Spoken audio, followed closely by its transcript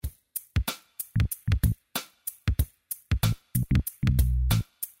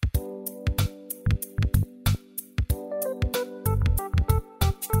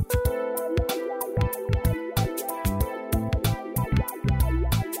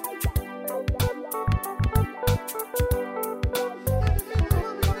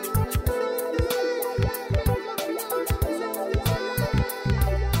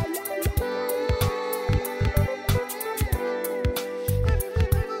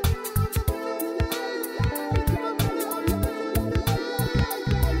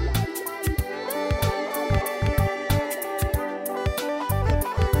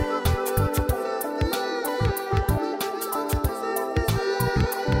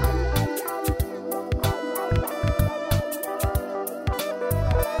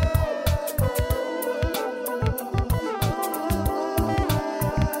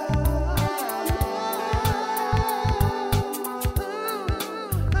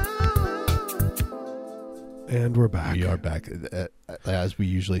And we're back. We are back. As we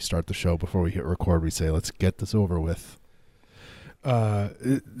usually start the show before we hit record, we say, let's get this over with.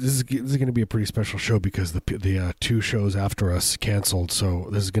 This is going to be a pretty special show because the two shows after us canceled. So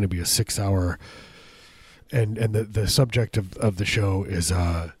this is going to be a 6-hour, and the subject of the show is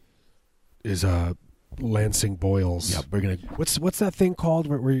lancing boils. Yeah, we're gonna. What's that thing called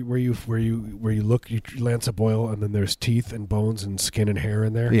where you look, you lance a boil and then there's teeth and bones and skin and hair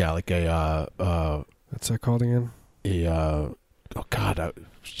in there? Yeah, like a what's that called again? Oh God, I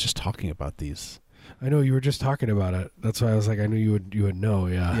was just talking about these. I know you were just talking about it. That's why I was like, I knew you would know.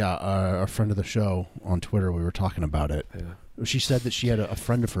 Yeah. Yeah, our friend of the show on Twitter, we were talking about it. Yeah. She said that she had a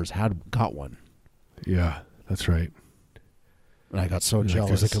friend of hers got one. Yeah, that's right. And I got so jealous.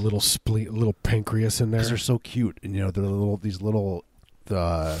 There's like a little spleen, a little pancreas in there. Because they're so cute, and they're these little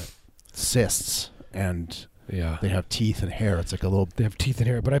cysts, and yeah, they have teeth and hair. It's like a little. They have teeth and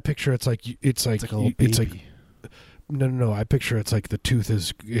hair, but I picture it's like a little baby. No. I picture it's like the tooth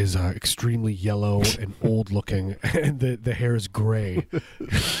is extremely yellow and old looking, and the hair is gray.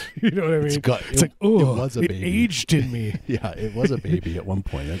 You know what I mean? It's like, oh, it was a baby. It aged in me. Yeah, it was a baby at one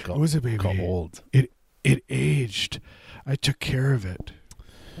point. It was a baby. Got old. It aged. I took care of it.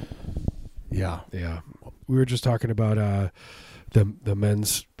 Yeah. We were just talking about the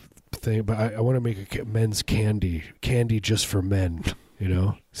men's thing, but I want to make a men's candy just for men. You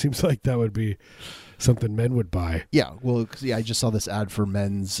know, seems like that would be something men would buy. Yeah, well, I just saw this ad for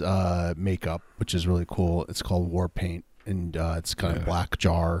men's makeup, which is really cool. It's called War Paint, and it's kind of black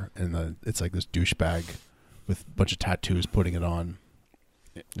jar, and it's like this douchebag with a bunch of tattoos putting it on.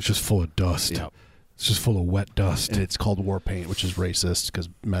 It's just full of dust. Yeah. It's just full of wet dust. And it's called War Paint, which is racist because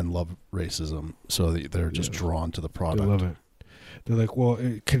men love racism, so they're just drawn to the product. They love it. They're like, well,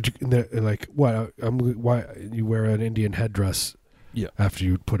 they're like, what? Why you wear an Indian headdress? Yeah. After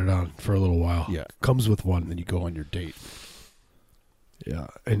you put it on for a little while. Yeah. Comes with one. And then you go on your date. Yeah.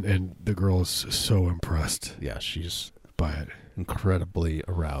 And the girl is so impressed. Yeah, she's by it. Incredibly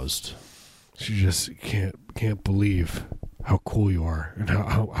aroused. She just can't believe how cool you are and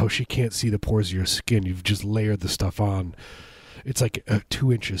how she can't see the pores of your skin. You've just layered the stuff on. It's like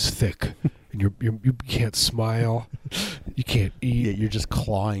 2 inches thick. And you can't smile. You can't eat. Yeah, you're just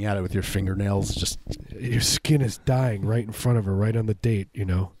clawing at it with your fingernails. Just your skin is dying right in front of her, right on the date. You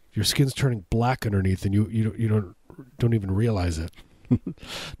know, your skin's turning black underneath, and you don't even realize it.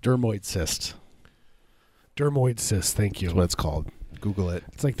 Dermoid cyst. Dermoid cyst. Thank you. That's what it's called. Google it.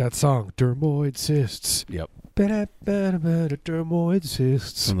 It's like that song, Dermoid Cysts. Yep. Dermoid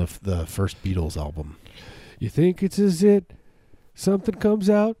cysts. From the first Beatles album. You think it's as it? Something comes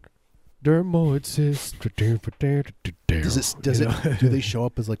out. Dermoid cysts. Do they show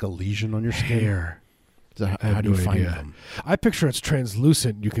up as like a lesion on your skin? Hair. How do you find them? I picture it's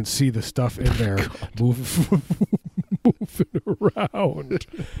translucent. You can see the stuff in there moving around.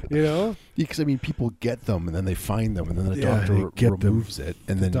 You know? Because people get them and then they find them and then the doctor removes it.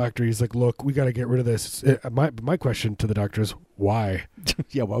 And the then doctor, he's like, "Look, we got to get rid of this." My question to the doctor is, why?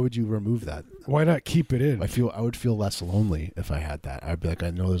 Yeah, why would you remove that? Why not keep it in? I would feel less lonely if I had that. I'd be like,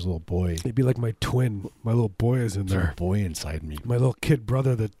 I know there's a little boy. It'd be like my twin. My little boy is in there. There's a boy inside me. My little kid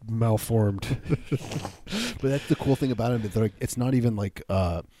brother that malformed. But that's the cool thing about it. Like, it's not even like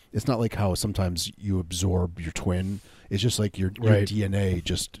it's not like how sometimes you absorb your twin. It's just like your DNA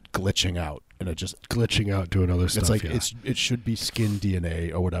just glitching out, and it just glitching out doing other stuff. It's like it should be skin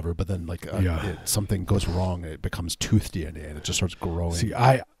DNA or whatever, but then like something goes wrong and it becomes tooth DNA, and it just starts growing. See,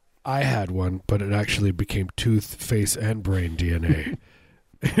 I had one, but it actually became tooth, face, and brain DNA,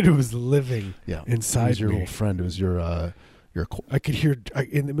 and it was living inside it was your me. Little friend. It was your. I could hear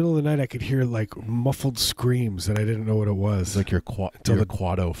in the middle of the night. I could hear like muffled screams, and I didn't know what it was. It's like your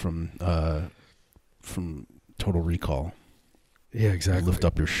Quado from Total Recall. Yeah, exactly. You lift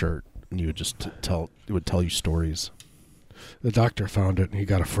up your shirt, and you would just it would tell you stories. The doctor found it, and he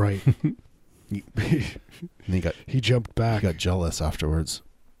got a fright. He jumped back. He got jealous afterwards.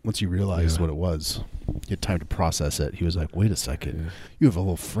 Once he realized what it was, he had time to process it. He was like, "Wait a second, you have a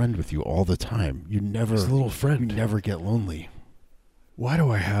little friend with you all the time. You never, his little friend, you never get lonely. Why do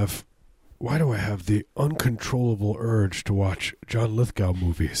I have the uncontrollable urge to watch John Lithgow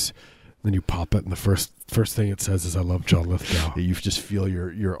movies?" Then you pop it, and the first thing it says is, "I love John Lithgow." You just feel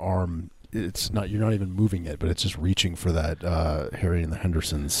your arm. It's not, you're not even moving it, but it's just reaching for that Harry and the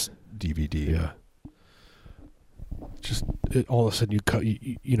Hendersons DVD. Yeah. Just all of a sudden you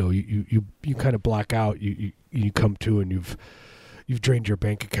kind of black out. You come to, and you've drained your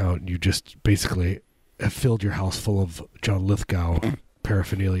bank account, and you just basically have filled your house full of John Lithgow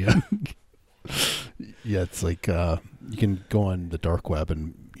paraphernalia. Yeah, it's like you can go on the dark web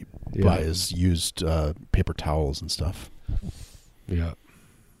and buy his used paper towels and stuff. Yeah.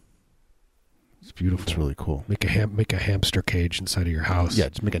 It's beautiful. It's really cool. Make a hamster cage inside of your house. Yeah,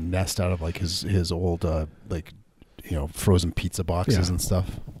 just make a nest out of like his old frozen pizza boxes and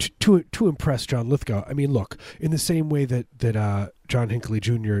stuff. To impress John Lithgow. I mean, look, in the same way that John Hinckley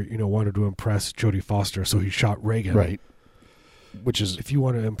Jr. wanted to impress Jodie Foster, so he shot Reagan. Right. Which is, if you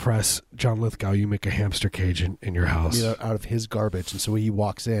want to impress John Lithgow, you make a hamster cage in your house. Out of his garbage. And so he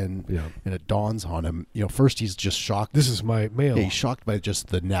walks in and it dawns on him. First he's just shocked. This is my mail. Yeah, he's shocked by just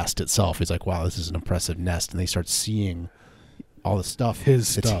the nest itself. He's like, wow, this is an impressive nest. And they start seeing all the stuff.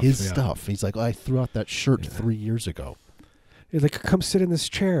 It's his stuff. He's like, I threw out that shirt 3 years ago. He's like, come sit in this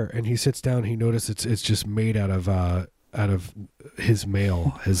chair. And he sits down. He notices it's just made out of his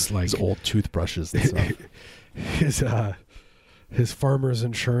mail. His old toothbrushes and stuff. His farmer's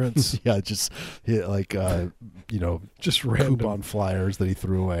insurance. Yeah, just random coupon flyers that he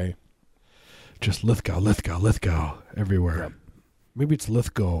threw away. Just Lithgow everywhere. Yep. Maybe it's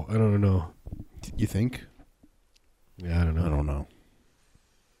Lithgow. I don't know. You think? Yeah, I don't know.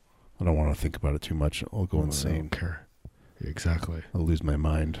 I don't want to think about it too much. I'll go insane. I don't care. Exactly. I'll lose my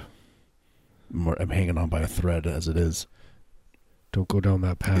mind. I'm hanging on by a thread as it is. Don't go down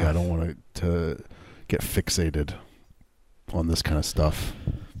that path. Yeah, I don't want to get fixated on this kind of stuff.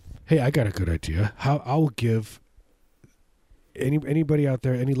 Hey, I got a good idea. I'll give anybody out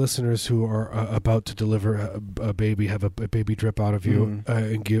there, any listeners who are about to deliver a baby, have a baby drip out of you,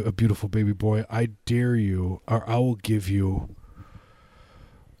 and give a beautiful baby boy. I dare you, or I will give you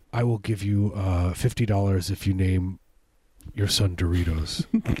 $50 if you name your son Doritos.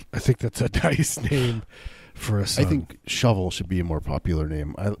 I think that's a nice name for a son. I think Shovel should be a more popular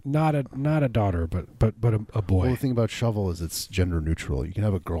name. Not a daughter, but a boy. Well, the thing about Shovel is it's gender neutral. You can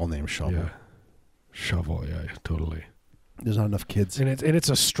have a girl named Shovel. Yeah. Shovel, yeah, totally. There's not enough kids, and it's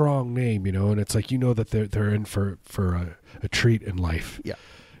a strong name, and it's like that they're in for a treat in life. Yeah,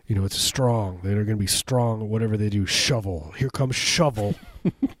 it's strong. They're going to be strong. Whatever they do, Shovel. Here comes Shovel.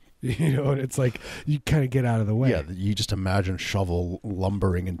 And it's like you kind of get out of the way. Yeah, you just imagine Shovel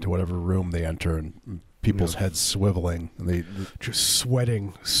lumbering into whatever room they enter and people's heads swiveling, and they just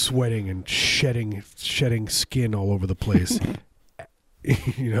sweating and shedding skin all over the place.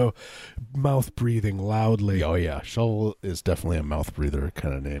 Mouth breathing loudly. Oh yeah, Shovel is definitely a mouth breather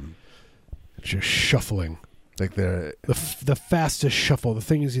kind of name. Just shuffling, like the fastest shuffle. The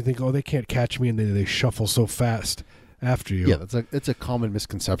thing is, you think, oh, they can't catch me, and they shuffle so fast after you. Yeah, it's a common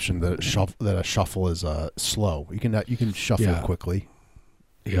misconception that a shuffle is slow. You can shuffle quickly.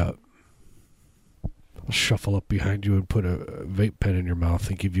 Yeah. I'll shuffle up behind you and put a vape pen in your mouth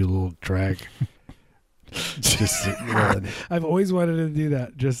and give you a little drag. I've always wanted to do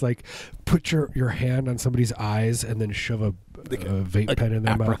that. Just like put your hand on somebody's eyes and then shove a vape pen in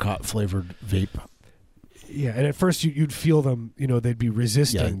their mouth. Apricot flavored vape. Yeah, and at first you'd feel them. they'd be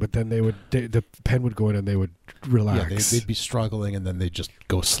resisting, but then the pen would go in and they would relax. Yeah, they'd be struggling and then they'd just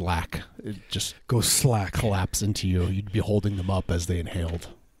go slack. Collapse into you. You'd be holding them up as they inhaled.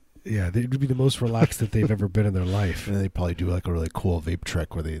 Yeah, they'd be the most relaxed that they've ever been in their life. And they'd probably do like a really cool vape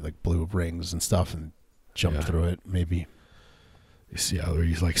trick where they like blew rings and stuff and jump through it, maybe. You see how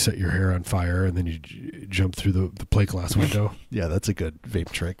you like set your hair on fire and then you jump through the plate glass window. Yeah, that's a good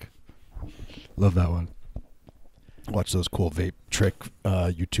vape trick. Love that one. Watch those cool vape trick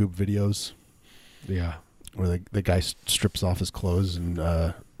YouTube videos. Yeah. Where the guy strips off his clothes and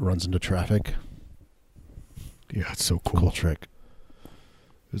runs into traffic. Yeah, it's so cool. Cool trick.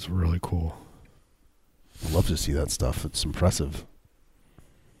 It's really cool. I'd love to see that stuff. It's impressive.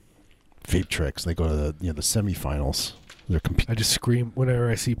 Vape tricks. They go to the semifinals. I just scream whenever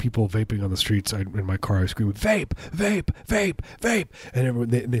I see people vaping on the streets. In my car, I scream, "Vape, vape, vape, vape!" And everyone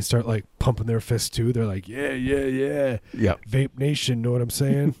they start like pumping their fists too. They're like, "Yeah, yeah, yeah, yeah, Vape Nation." Know what I'm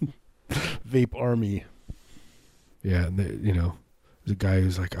saying? Vape Army. Yeah, and the guy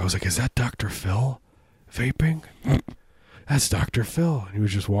who's like, I was like, "Is that Dr. Phil vaping?" That's Dr. Phil. And he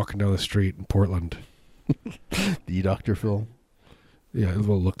was just walking down the street in Portland. The Dr. Phil? Yeah, it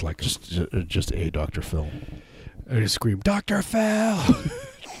looked like just a Dr. Phil. I just screamed, "Dr. Phil!"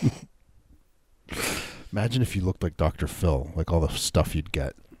 Imagine if you looked like Dr. Phil, like all the stuff you'd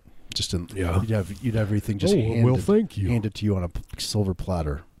get. You'd have everything just thank you. handed to you on a silver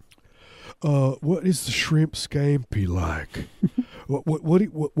platter. What is the shrimp scampi like?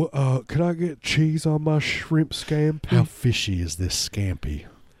 What can I get cheese on my shrimp scampi? How fishy is this scampi?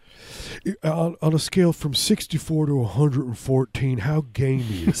 On a scale from 64 to 114, how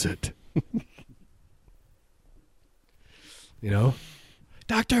gamey is it?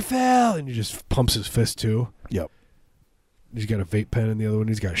 Dr. Phil! And he just pumps his fist too. Yep. He's got a vape pen in the other one.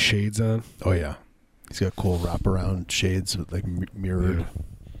 He's got shades on. Oh yeah, he's got cool wraparound shades with like mirrored. Yeah.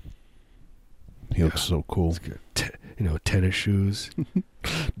 He looks so cool. He's got tennis shoes,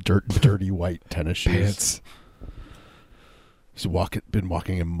 dirty white tennis shoes. pants. He's been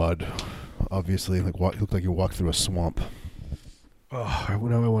walking in mud. Obviously, he looked like he walked through a swamp. Oh,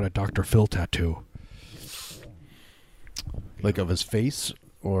 now I want a Dr. Phil tattoo. Like of his face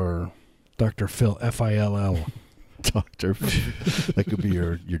or Dr. Phil, F-I-L-L. Dr. That could be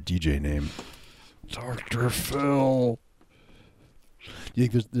your DJ name. Dr. Phil. You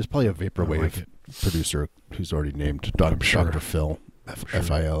think there's probably a vaporwave producer who's already named Dr. Phil,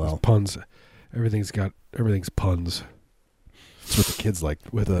 F-I-L-L. Puns. Everything's puns. That's what the kids like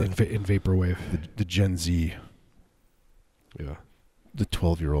with in vaporwave. The Gen Z. Yeah. The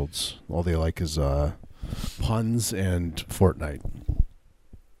 12-year-olds. All they like is puns and Fortnite.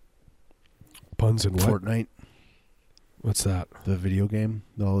 Puns and what? Fortnite. What's that? The video game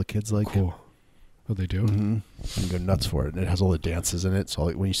that all the kids like. Cool. Oh, they do? Mm-hmm. And go nuts for it. And it has all the dances in it.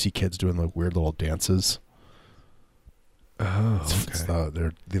 So when you see kids doing like weird little dances. Oh,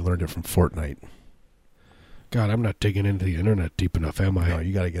 okay. They learned it from Fortnite. God, I'm not digging into the internet deep enough, am I? No,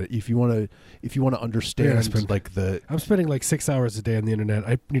 you got to get it. If you want to understand, I'm spending like 6 hours a day on the internet.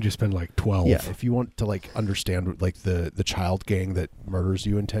 I need to spend like 12. Yeah, if you want to like understand like the child gang that murders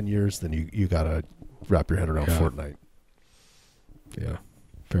you in 10 years, then you got to wrap your head around Fortnite. Yeah,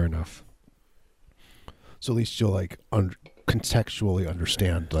 fair enough. So at least you'll like contextually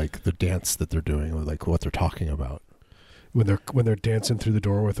understand like the dance that they're doing or like what they're talking about. When they're dancing through the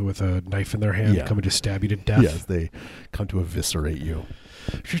door with a knife in their hand, coming to stab you to death. Yes, they come to eviscerate you.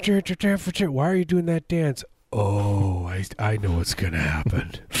 Why are you doing that dance? Oh, I know what's gonna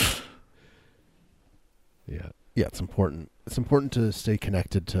happen. Yeah, it's important. It's important to stay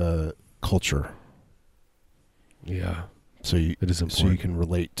connected to culture. Yeah, it is important. So you can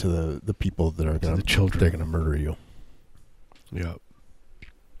relate to the people that are the children. They're gonna murder you. Yeah.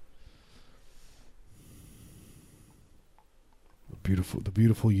 The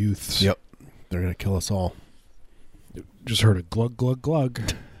beautiful youths. Yep. They're going to kill us all. Just heard a glug, glug, glug.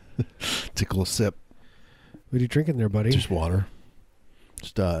 Tickle a sip. What are you drinking there, buddy? Just water.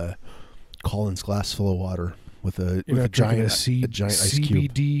 Just Collins glass full of water with a giant ice cube.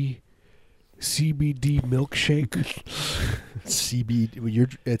 CBD milkshake. It's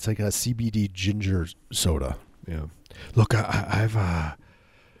like a CBD ginger soda. Yeah. Look, I've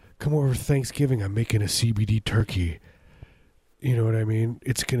come over for Thanksgiving. I'm making a CBD turkey. You know what I mean?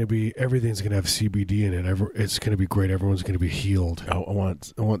 Everything's going to have CBD in it. It's going to be great. Everyone's going to be healed. I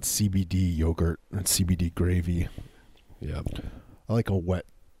want CBD yogurt and CBD gravy. Yeah. I like a wet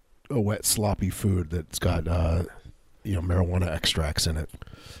sloppy food that's got marijuana extracts in it.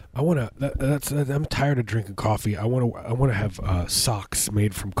 I'm tired of drinking coffee. I want to have socks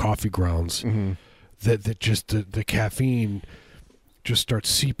made from coffee grounds. Mm-hmm. That just the caffeine just starts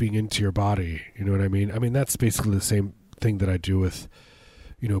seeping into your body. You know what I mean? I mean that's basically the same thing that I do with,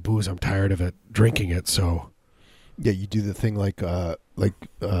 booze. I'm tired of it, drinking it. So, yeah, you do the thing like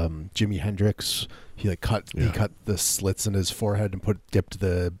Jimi Hendrix. He cut the slits in his forehead and dipped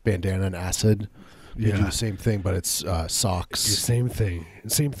the bandana in acid. You do the same thing, but it's socks. It's the same thing.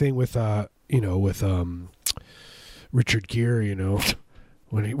 Same thing with Richard Gere.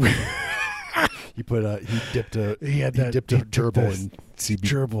 When he he dipped a gerbil in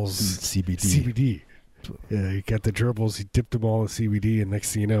CBD. Yeah, he got the gerbils. He dipped them all in CBD, and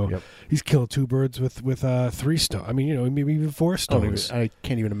next thing you know, he's killing two birds with 3 stones. I mean, maybe even 4 stones. I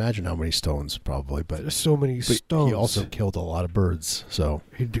can't even imagine how many stones, probably. But there's so many stones. He also killed a lot of birds. So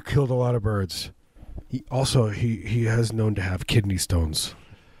he killed a lot of birds. He has known to have kidney stones.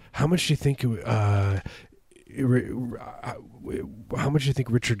 How much do you think? How much do you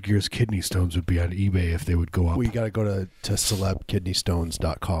think Richard Gere's kidney stones would be on eBay if they would go up? Well, you got to go to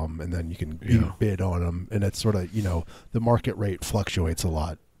celebkidneystones.com and then you can bid on them. And it's sort of, the market rate fluctuates a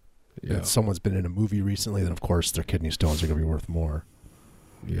lot. Yeah. If someone's been in a movie recently, then of course their kidney stones are going to be worth more.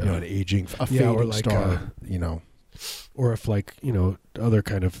 Yeah. An fading star, Or if other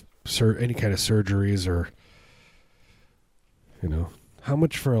kind of any kind of surgeries or, how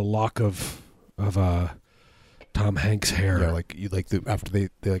much for a lock of Tom Hanks' hair? Yeah, after they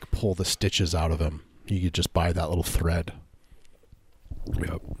pull the stitches out of him, you could just buy that little thread.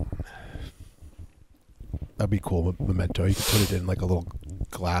 Yep. That'd be cool. Memento. You could put it in like a little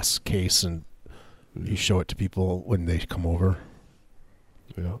glass case and you show it to people when they come over.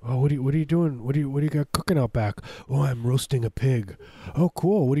 Yeah. Oh, what are you doing? What do you got cooking out back? Oh, I'm roasting a pig. Oh,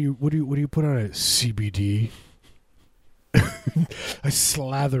 cool. What do you put on it? CBD. I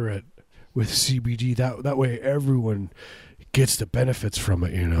slather it with CBD. That way everyone gets the benefits from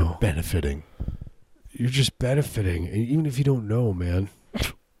it, You're benefiting. You're just benefiting, even if you don't know, man.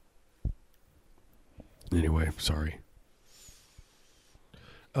 Anyway, sorry.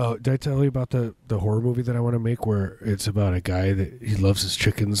 Did I tell you about the horror movie that I want to make where it's about a guy that he loves his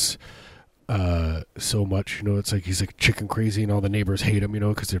chickens so much, it's like he's like chicken crazy and all the neighbors hate him,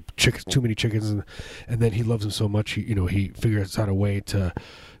 because they're too many chickens, and then he loves them so much, he figures out a way to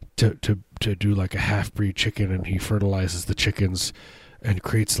do like a half-breed chicken, and he fertilizes the chickens and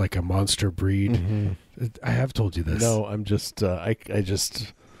creates like a monster breed. Mm-hmm. I have told you this. No, I'm just I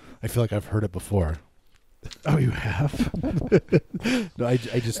feel like I've heard it before. Oh, you have? No, I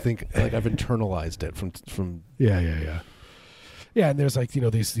just think like I've internalized it from Yeah, and there's like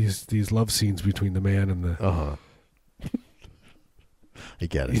these love scenes between the man and the I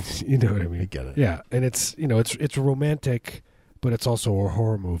get it. You know what I mean? I get it. Yeah, and it's it's romantic, but it's also a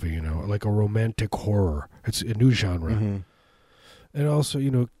horror movie, like a romantic horror. It's a new genre. Mm-hmm. And also,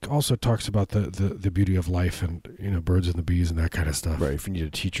 also talks about the beauty of life and, birds and the bees and that kind of stuff. Right, if you need to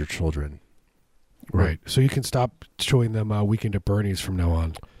teach your children. Right. So you can stop showing them Weekend at Bernie's from now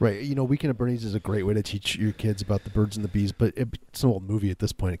on. Right. Weekend at Bernie's is a great way to teach your kids about the birds and the bees, but it's an old movie at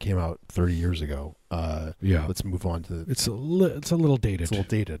this point. It came out 30 years ago. Yeah. Let's move on to it's a little dated. It's a little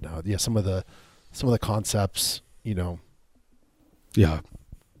dated now. Yeah, some of the concepts, Yeah.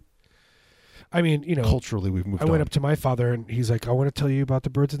 I mean, culturally we've moved on. I went up to my father and he's like, I want to tell you about the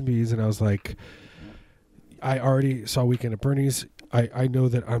birds and the bees. And I was like, I already saw Weekend at Bernie's. I know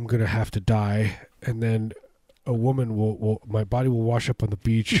that I'm going to have to die. And then a woman my body will wash up on the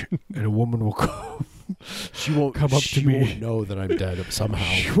beach and a woman will come. She won't come up to me. She won't know that I'm dead somehow.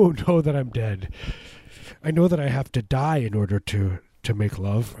 She won't know that I'm dead. I know that I have to die in order to make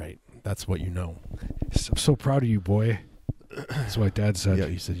love. Right. That's what you know. I'm so proud of you, boy. That's what my dad said. Yeah,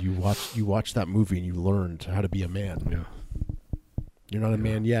 he said you watched that movie and you learned how to be a man. Yeah. You're not a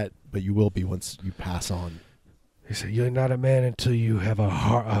man yet, but you will be once you pass on. He said, "You're not a man until you have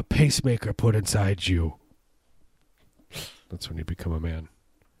a pacemaker put inside you." That's when you become a man.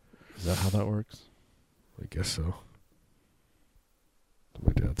 Is that how that works? I guess so. That's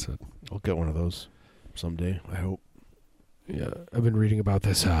what my dad said. I'll get one of those someday, I hope. Yeah, I've been reading about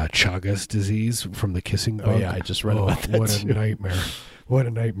this Chagas disease from the kissing bug. Oh yeah, I just read about that. What a nightmare! What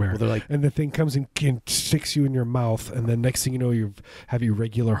a nightmare! Well, they're like, and the thing comes and sticks you in your mouth, and then next thing you know, you have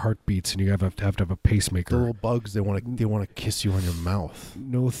irregular heartbeats, and you have to have a pacemaker. The little bugs, they want to kiss you on your mouth.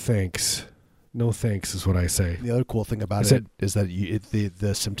 No thanks. No thanks is what I say. The other cool thing about it is that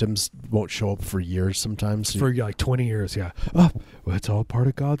the symptoms won't show up for years sometimes. For like 20 years, yeah. Oh, well, it's all part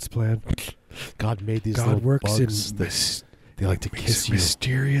of God's plan. God made these God little works bugs in they like to kiss you.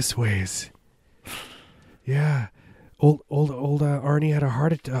 Mysterious ways. Yeah. Old Arnie had a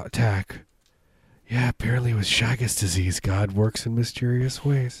heart attack. Yeah, apparently it was Chagas disease. God works in mysterious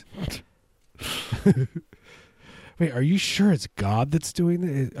ways. Wait, are you sure it's God that's doing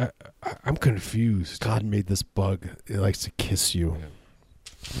it? I'm confused. God made this bug. It likes to kiss you.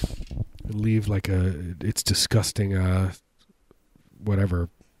 Leave like it's disgusting, whatever.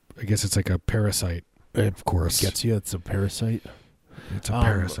 I guess it's like a parasite, of course. It gets you. It's a parasite. It's a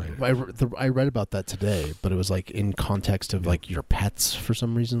parasite. I read about that today, but it was like in context of like your pets for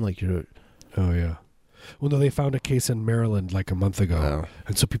some reason. Like your. Oh, yeah. Well, no, they found a case in Maryland like a month ago.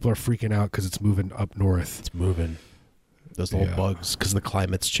 And so people are freaking out because it's moving up north. It's moving. Those little bugs, because the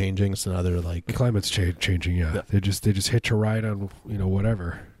climate's changing, so now they're like... The climate's changing, yeah. They just hitch a ride on,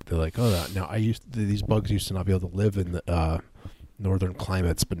 whatever. They're like, now these bugs used to not be able to live in the northern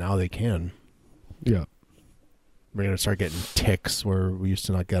climates, but now they can. Yeah. We're going to start getting ticks where we used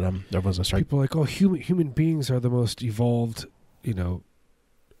to not get them. Everyone's going to start... People are like, oh, human beings are the most evolved,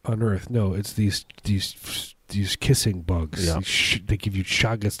 on Earth. No, it's these kissing bugs. Yeah. They give you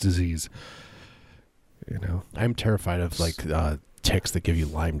Chagas disease. I'm terrified of like ticks that give you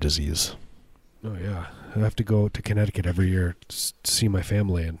Lyme disease. Oh yeah, I have to go to Connecticut every year to see my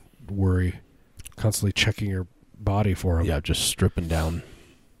family and worry, constantly checking your body for them. Yeah, just stripping down.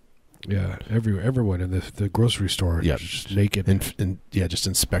 Yeah, everyone in the grocery store. Yeah, just naked and just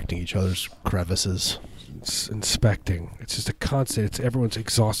inspecting each other's crevices. It's inspecting. It's just a constant. Everyone's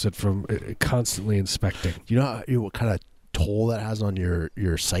exhausted from constantly inspecting. You know what kind of toll that has on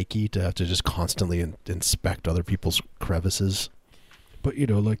your psyche to have to just constantly inspect other people's crevices. But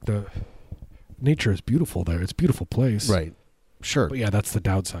like the nature is beautiful there. It's a beautiful place. Right. Sure. But yeah, that's the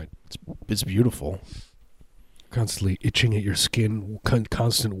downside. It's beautiful. Constantly itching at your skin,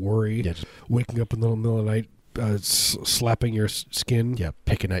 constant worry. Yeah, waking up in the middle of the night, slapping your skin. Yeah,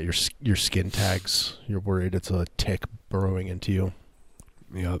 picking at your skin tags. You're worried it's a tick burrowing into you.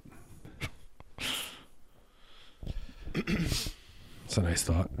 Yep. It's a nice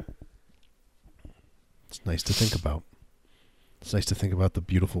thought. It's nice to think about. It's nice to think about the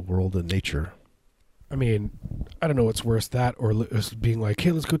beautiful world and nature. I mean, I don't know what's worse, that or being like,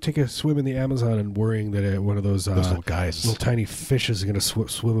 hey, let's go take a swim in the Amazon and worrying that one of those little guys, little tiny fishes is going to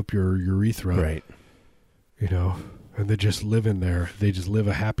swim up your urethra. Right. You know, and they just live in there. They just live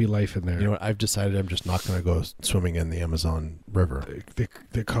a happy life in there. You know what? I've decided I'm just not going to go swimming in the Amazon River.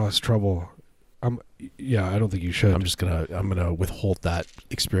 They cause trouble. I don't think you should. I'm gonna withhold that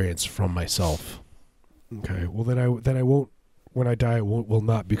experience from myself. Okay. Well, then I won't. When I die, I will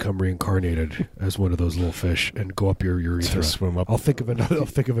not become reincarnated as one of those little fish and go up your urethra. Swim up. I'll think of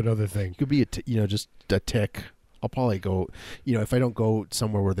another thing. You could be just a tick. I'll probably go. If I don't go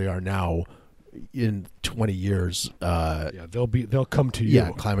somewhere where they are now, in 20 years. They'll come to you.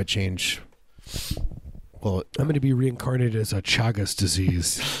 Yeah, climate change. Well, I'm going to be reincarnated as a Chagas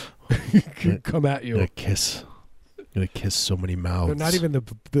disease. Come at you. I'm gonna kiss so many mouths. They're not even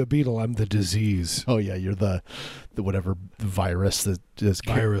the beetle. I'm the disease. Oh yeah, you're the whatever virus that is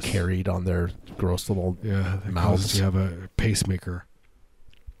carried on their gross little mouths. You have a pacemaker.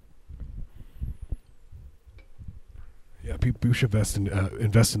 Yeah, people should invest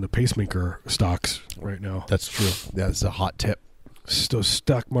in the pacemaker stocks right now. That's true. That's a hot tip.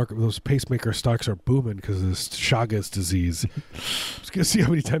 Those pacemaker stocks are booming because of this Chagas disease. I was gonna see how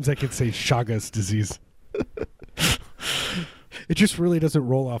many times I can say Chagas disease. It just really doesn't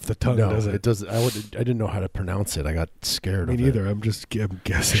roll off the tongue, does it? It doesn't. I didn't know how to pronounce it. I got scared. Me neither. I'm guessing.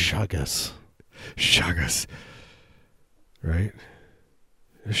 Chagas. Right?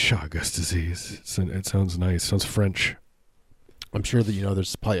 Chagas disease. It sounds nice. Sounds French. I'm sure that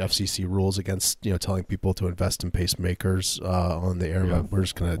there's probably FCC rules against telling people to invest in pacemakers on the air. Yeah. But we're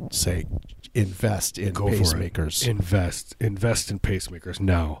just gonna say invest in Go pacemakers. Invest in pacemakers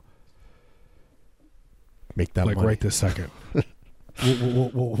now. Make that money right this second.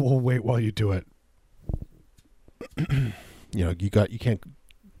 We'll wait while you do it. You can't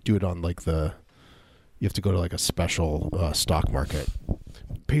do it on you have to go to a special stock market.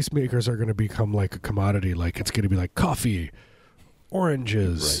 Pacemakers are going to become like a commodity. Like it's going to be like coffee,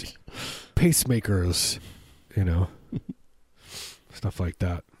 oranges, right. Pacemakers, stuff like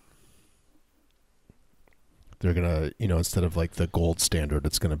that. They're gonna, instead of the gold standard,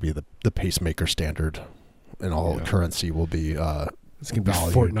 it's gonna be the pacemaker standard. And all currency will be it's going to be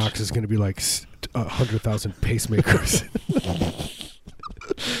valued. Fort Knox is going to be like 100,000 pacemakers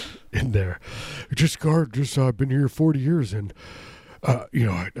in there. I've been here 40 years, and I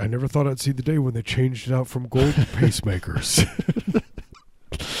never thought I'd see the day when they changed it out from gold to pacemakers.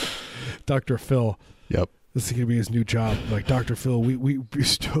 Dr. Phil. Yep. This is going to be his new job. Like, Dr. Phil, we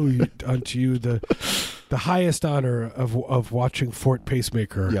bestow unto you the highest honor of watching Fort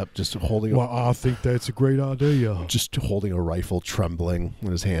Pacemaker. Yep, just holding. Well, I think that's a great idea. Just holding a rifle, trembling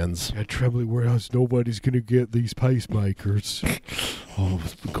in his hands. Yeah, trembling. Where else? Nobody's going to get these pacemakers.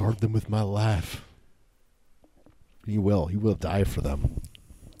 Guard them with my life. He will. He will die for them.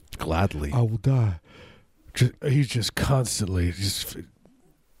 Gladly. I will die. He's just constantly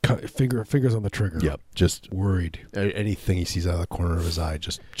fingers on the trigger. Yep, just worried. Anything he sees out of the corner of his eye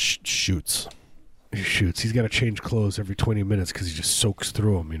just shoots. He shoots. He's got to change clothes every 20 minutes because he just soaks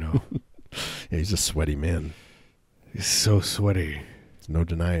through them, Yeah, he's a sweaty man. He's so sweaty. There's no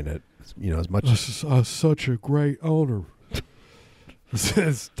denying it. As much as... such a great honor. This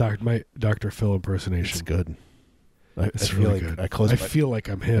is my Dr. Phil impersonation. It's good. It's really good. I feel like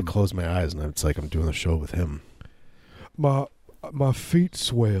I'm him. I close my eyes and it's like I'm doing the show with him. My feet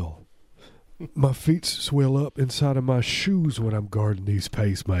swell. My feet swell up inside of my shoes when I'm guarding these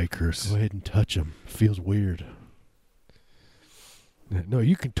pacemakers. Go ahead and touch them. Feels weird. No,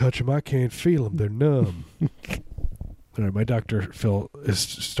 you can touch them. I can't feel them. They're numb. All right, my Dr. Phil is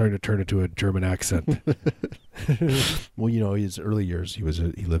starting to turn into a German accent. Well, his early years, he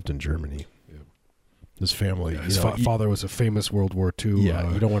lived in Germany. Yeah. His family. Yeah, his father was a famous World War II.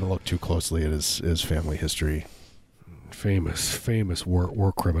 Yeah, you don't want to look too closely at his family history. Famous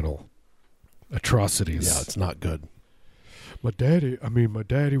war criminal. Atrocities. Yeah, it's not good. My daddy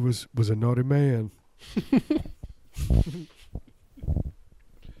was a naughty man.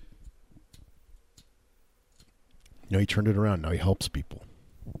 He turned it around. Now he helps people.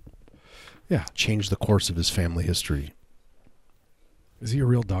 Yeah. Changed the course of his family history. Is he a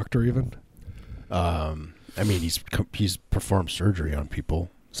real doctor even? He's performed surgery on people.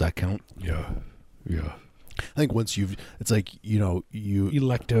 Does that count? Yeah. I think once it's like, you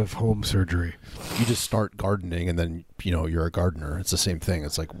elective home surgery. You just start gardening and then, you're a gardener. It's the same thing.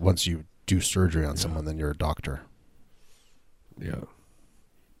 It's like once you do surgery on someone, then you're a doctor. Yeah.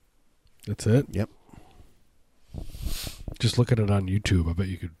 That's it? Yep. Just look at it on YouTube. I bet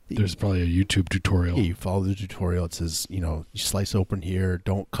you could. There's probably a YouTube tutorial. Yeah, you follow the tutorial. It says, you slice open here.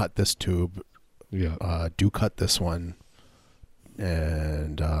 Don't cut this tube. Yeah. Do cut this one.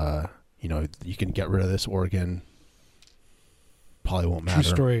 And, you can get rid of this organ. Probably won't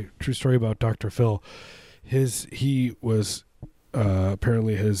matter. True story about Dr. Phil. He was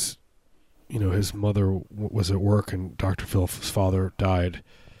apparently his mother was at work, and Dr. Phil's father died,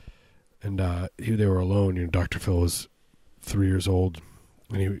 and they were alone. Dr. Phil was 3 years old,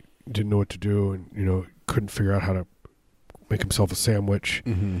 and he didn't know what to do, and couldn't figure out how to make himself a sandwich.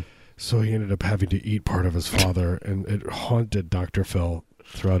 Mm-hmm. So he ended up having to eat part of his father, and it haunted Dr. Phil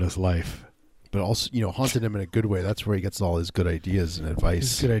throughout his life. But also, haunted him in a good way. That's where he gets all his good ideas and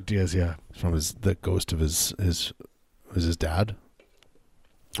advice. His good ideas, yeah. From the ghost of his dad?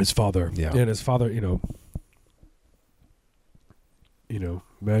 His father. Yeah. And his father, imagine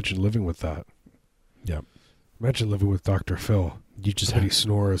living with that. Yeah. Imagine living with Dr. Phil. You just he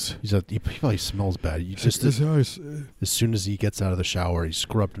snores. He probably smells bad. As soon as he gets out of the shower, he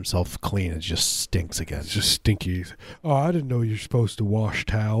scrubbed himself clean. It just stinks again. It's just stinky. Oh, I didn't know you're supposed to wash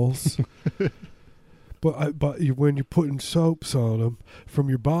towels. but when you're putting soaps on them from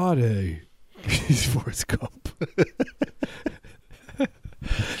your body, he's Forrest Gump.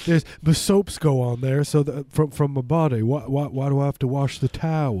 The soaps go on there, so that from my body. Why do I have to wash the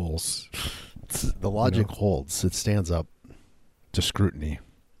towels? The logic holds. It stands up to scrutiny.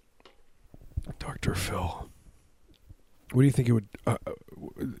 Dr. Phil. What do you think it would?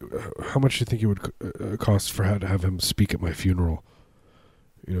 How much do you think it would cost for to have him speak at my funeral?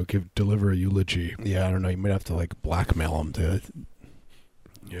 Deliver a eulogy. Yeah, I don't know. You might have to blackmail him to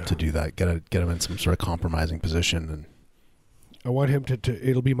do that. Get him in some sort of compromising position, and I want him to.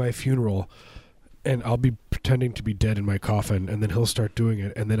 It'll be my funeral, and I'll be pretending to be dead in my coffin, and then he'll start doing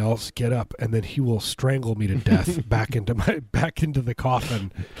it, and then I'll get up, and then he will strangle me to death back into the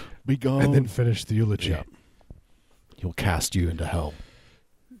coffin. Be gone. And then finish the eulogy. Yeah. He'll cast you into hell.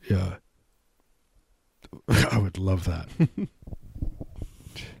 Yeah. I would love that.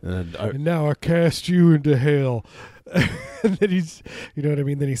 And now I cast you into hell. And then he's, you know what I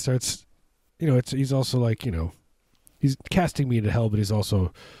mean? Then he starts, he's also he's casting me into hell, but he's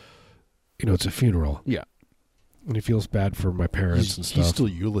also, it's a funeral. Yeah. And he feels bad for my parents and stuff. He's still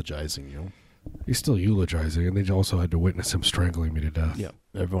eulogizing you. He's still eulogizing, and they also had to witness him strangling me to death. Yeah.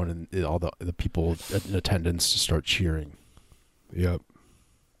 Everyone and all the people in attendance to start cheering. Yep.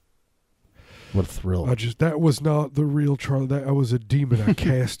 What a thrill. That was not the real Charlie. I was a demon. I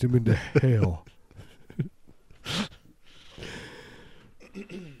cast him into hell.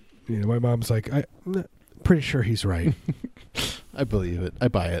 My mom's like, I'm pretty sure he's right. I believe it. I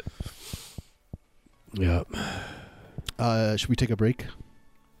buy it. Yeah. Should we take a break?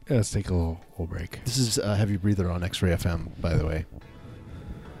 Yeah, let's take a little break. This is a Heavy Breather on X-Ray FM, by the way.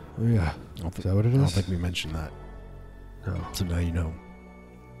 Oh, yeah. Is that what it is? I don't think we mentioned that. No. So now you know.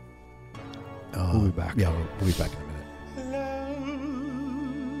 We'll be back. Yeah, we'll be back in a minute.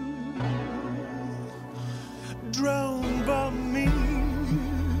 Drown by me,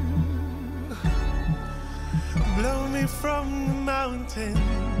 blow me from the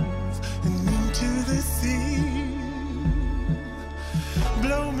mountains and into the sea,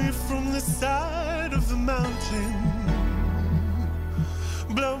 blow me from the side of the mountain,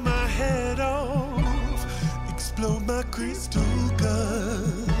 blow my head off, explode my crystal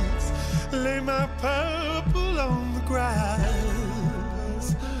guts, lay my purple on the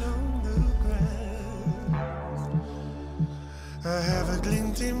grass. I have a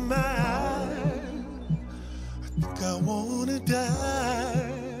glint in my eye. I think I wanna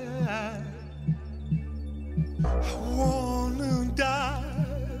die. I wanna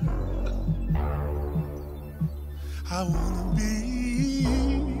die. I wanna be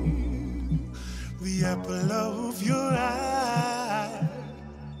the apple of your eye.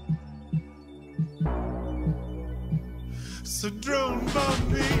 So drone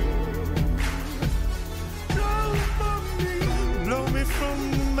bomb me. Blow me from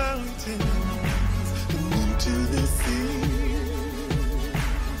the mountains and into the sea.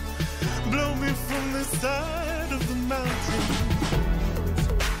 Blow me from the side of the mountains.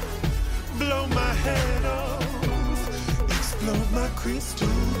 Blow my head off. Explode my crystal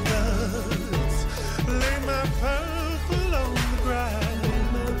guts. Lay my purple on the ground. Lay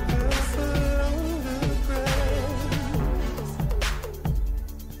my purple on the ground.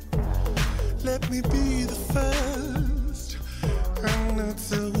 Let me be the first. I'm not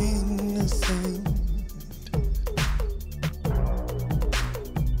so innocent.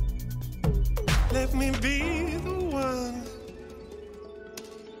 Let me be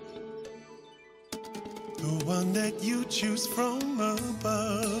the one that you choose.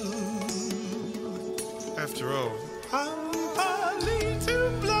 after all. I'm partly to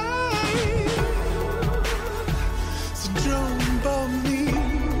blame. So don't bomb me.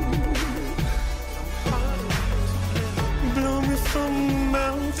 Blow me from the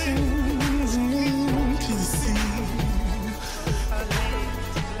mountains and into the sea.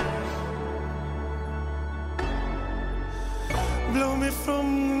 Blow me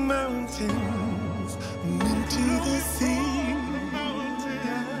from the mountains and into the sea.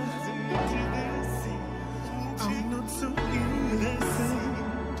 I'm not so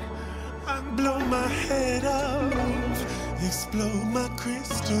innocent. I blow my head off, explode my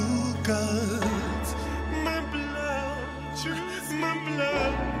crystal guts. My blood, choose my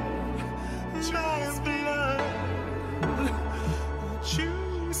blood, my blood.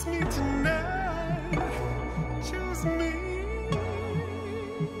 Choose me tonight, choose me.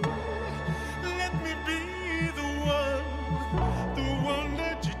 Let me be the one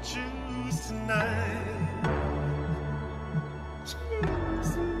that you choose tonight.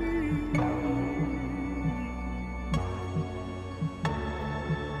 Choose me.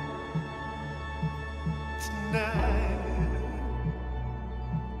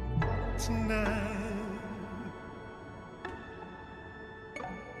 Tonight.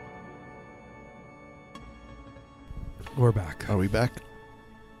 We're back. Are we back?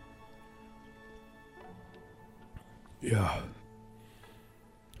 Yeah.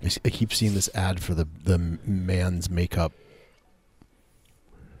 I keep seeing this ad for the man's makeup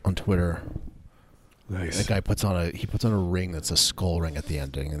on Twitter. Nice. That guy puts on a ring that's a skull ring at the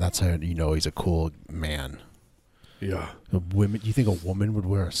ending, and that's how you know he's a cool man. Yeah. Women, you think a woman would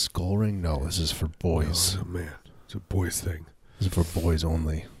wear a skull ring? No, this is for boys. Oh, man. It's a boys thing. This is for boys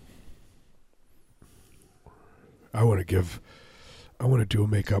only. I want to do a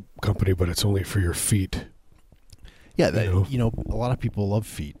makeup company, but it's only for your feet. Yeah, a lot of people love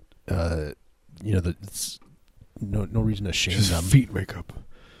feet. It's no reason to shame Just them. feet makeup.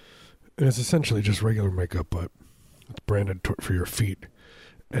 And it's essentially just regular makeup, but it's branded for your feet.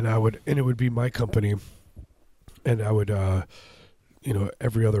 And it would be my company, and I would,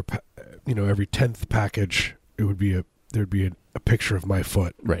 every other, every 10th package, there'd be a picture of my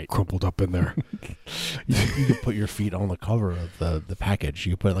foot, right, crumpled up in there. you could put your feet on the cover of the package.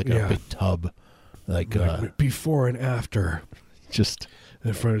 You could put like a big tub, like before and after. Just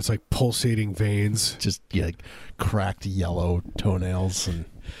in front, it's like pulsating veins, just like cracked yellow toenails, and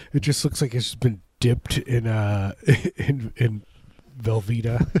it just looks like it's just been dipped in in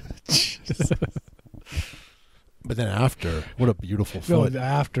Velveeta. But then after, what a beautiful foot. No,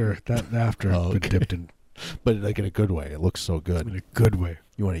 after Oh, been dipped in, but like in a good way. It looks so good. in a good way.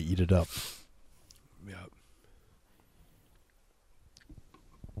 You want to eat it up. Yeah.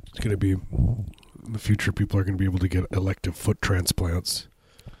 It's going to be, in the future, people are going to be able to get elective foot transplants.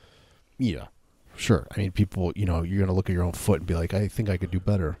 Yeah, sure. I mean, people, you're going to look at your own foot and be like, I think I could do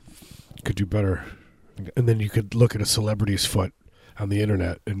better. Could do better. And then you could look at a celebrity's foot on the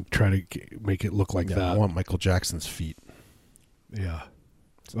internet and try to make it look like that. I want Michael Jackson's feet. Yeah.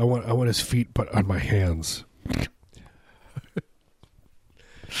 So I want his feet, but on my hands.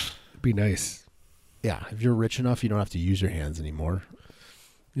 Be nice. Yeah, if you're rich enough, you don't have to use your hands anymore.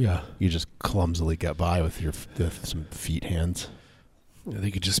 Yeah. You just clumsily get by with some feet hands. Yeah,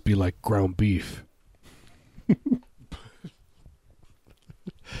 they could just be like ground beef.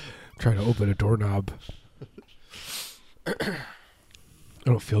 Trying to open a doorknob. I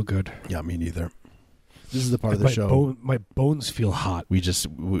don't feel good. Yeah, me neither. This is the part of the show. My bones feel hot.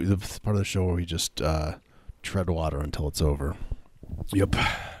 The part of the show where we just tread water until it's over. Yep.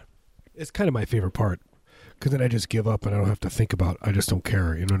 It's kind of my favorite part. Because then I just give up and I don't have to think about it. I just don't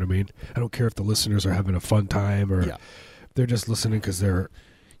care. You know what I mean? I don't care if the listeners are having a fun time or they're just listening because their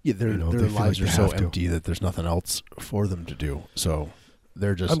lives are so empty that there's nothing else for them to do. So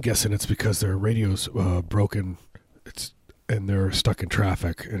they're just... I'm guessing it's because their radio's broken. And they're stuck in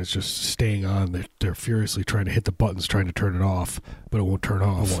traffic, and it's just staying on. They're furiously trying to hit the buttons, trying to turn it off, but it won't turn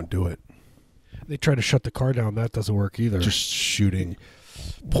off. I won't do it. They try to shut the car down. That doesn't work either. Just shooting.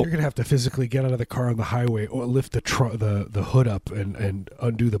 You're going to have to physically get out of the car on the highway or lift the hood up and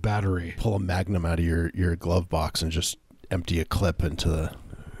undo the battery. Pull a Magnum out of your glove box and just empty a clip into the...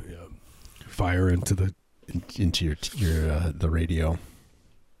 Fire into the... Into your the radio.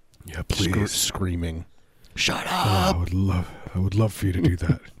 Yeah, please. Screaming. Shut up! I would love for you to do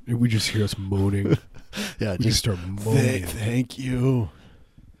that. We just hear us moaning. Yeah, we just start moaning. Thank you.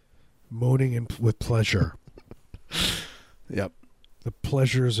 Moaning with pleasure. Yep. The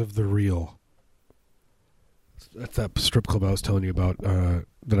pleasures of the real. That's that strip club I was telling you about that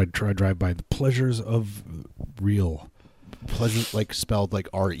I drive by. The pleasures of real. Pleasure, like spelled like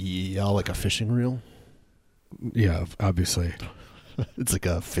REEL, like a fishing reel? Yeah, obviously. It's like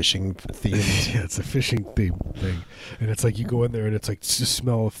a fishing theme. Yeah, it's a fishing thing, and it's like you go in there and it's like the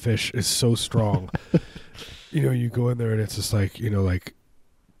smell of fish is so strong. You go in there and it's just like like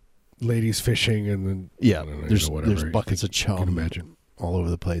ladies fishing, and then Yeah, I don't know, there's buckets of chum. You can imagine all over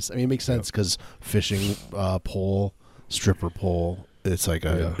the place. I mean, it makes sense because fishing pole, stripper pole. It's like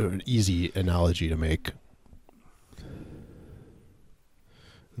an easy analogy to make.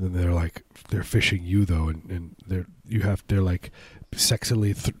 And then they're fishing you though, and they're like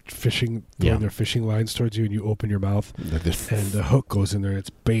sexily fishing, throwing their fishing lines towards you, and you open your mouth, and the hook goes in there. And it's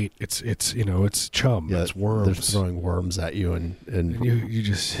bait. It's chum. Yeah, it's worms. They're throwing worms at you, and you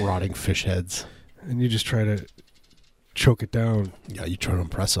just rotting fish heads, and you just try to choke it down. Yeah, you try to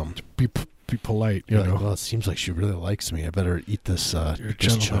impress them. Be polite. You're like, well, it seems like she really likes me. I better eat this. You're a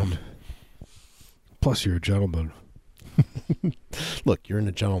gentleman. Plus, you're a gentleman. Look, you're in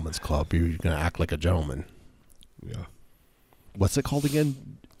a gentleman's club. You're going to act like a gentleman. Yeah. What's it called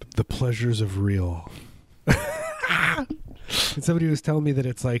again? The pleasures of real. And somebody was telling me that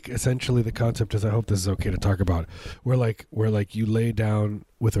it's like essentially the concept is, I hope this is okay to talk about, where you lay down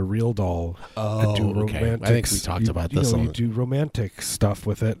with a real doll and do romantic. I think we talked about this. You do romantic stuff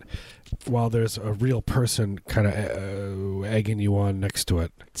with it while there's a real person kind of egging you on next to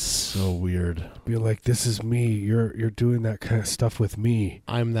it. It's so weird. Being like, this is me. You're doing that kind of stuff with me.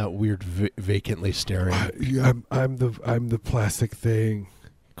 I'm that weird vacantly staring. I'm the plastic thing.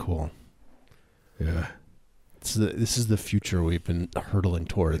 Cool. Yeah. This is the future we've been hurtling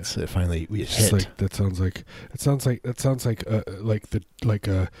towards. Yeah. Finally, we hit. That sounds like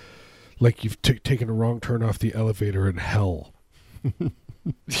you've taken a wrong turn off the elevator in hell.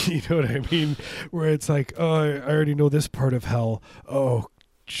 You know what I mean? Where it's like, oh, I already know this part of hell. Oh,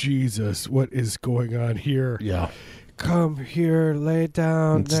 Jesus, what is going on here? Yeah. Come here, lay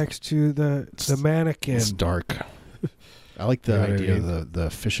down next to the mannequin. It's dark. I like the idea of the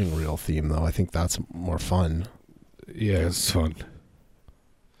fishing reel theme, though. I think that's more fun. Yeah, it's fun.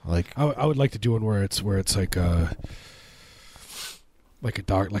 I would like to do one where it's like an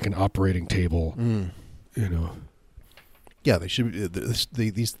operating table. Yeah, they should.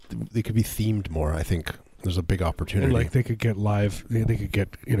 They could be themed more. I think there's a big opportunity. Or they could get live. They could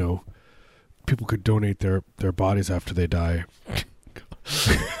get people could donate their bodies after they die.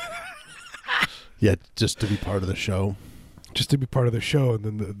 Yeah, just to be part of the show. Just to be part of the show, and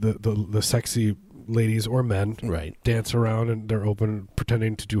then the sexy ladies or men dance around, and they're open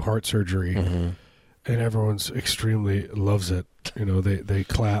pretending to do heart surgery, and everyone's extremely loves it. They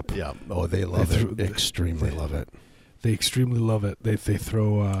clap. Yeah. Oh, they love it. Extremely love it. They extremely love it. They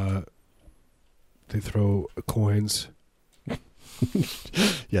throw coins.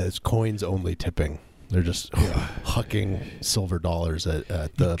 Yeah, it's coins only tipping. They're just hucking silver dollars at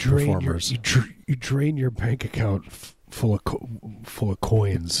the performers. You drain your bank account full of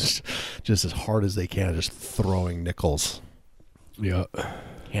coins, just as hard as they can, just throwing nickels. Yeah,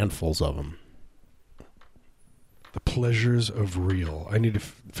 handfuls of them. The pleasures of real. I need to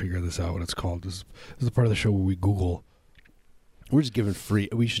figure this out. What it's called. This is a part of the show where we Google. We're just giving free.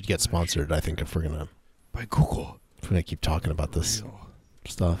 We should get sponsored. I think if we're gonna by Google. If we're gonna keep talking about this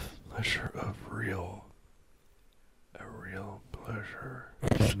stuff. Pleasure of real. A real pleasure.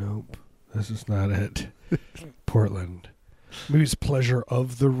 Nope. This is not it. Portland. Maybe it's pleasure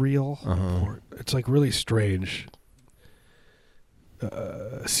of the real. It's like really strange.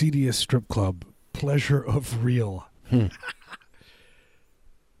 CDS strip club. Pleasure of real.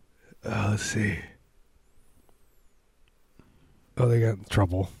 Let's see. Oh, they got in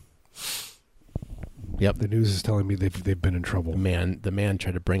trouble. Yep. The news is telling me they've been in trouble. The man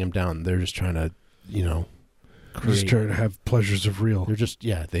tried to bring him down. They're just trying to, just trying to have pleasures of real. They're just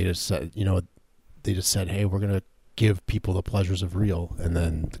they just said, hey, we're gonna give people the pleasures of real, and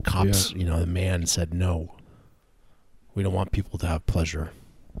then the cops, the man said no. We don't want people to have pleasure.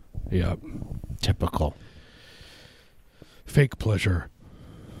 Yeah. Typical. Fake pleasure.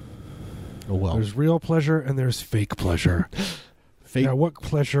 Oh well. There's real pleasure and there's fake pleasure. Now, what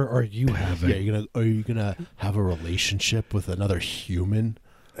pleasure are you having? Yeah, are you gonna have a relationship with another human?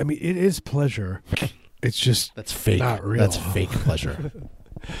 I mean, it is pleasure. It's just that's fake. Not real. That's fake pleasure.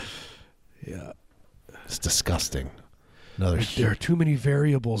 Yeah, it's disgusting. There are too many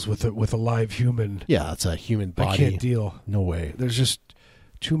variables with a live human. Yeah, it's a human body. I can't deal. No way. There's just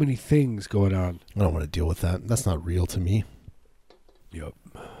too many things going on. I don't want to deal with that. That's not real to me. Yep.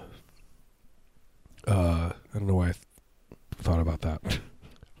 I don't know why I thought about that.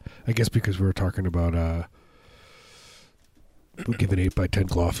 I guess because we were talking about giving 8x10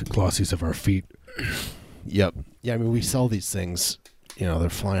 glossies of our feet. Yep. Yeah, I mean, we sell these things they're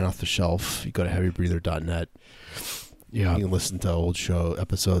flying off the shelf. You go to heavybreather.net. Yeah. You can listen to old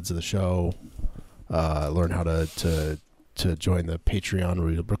episodes of the show. Learn how to join the Patreon where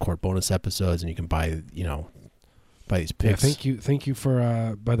we record bonus episodes, and you can buy these picks. Yeah, thank you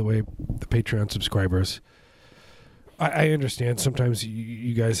for by the way, the Patreon subscribers. I understand sometimes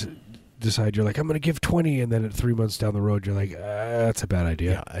you guys decide you're like, I'm going to give 20, and then at 3 months down the road you're like, that's a bad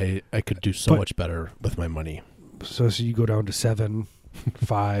idea. Yeah, I could do so much better with my money. So you go down to 7,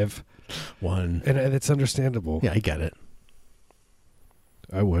 5, 1, and it's understandable. Yeah, I get it.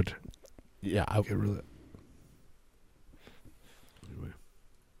 I would. Yeah, I get really. Anyway,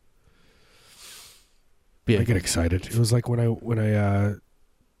 I get excited. It was like when I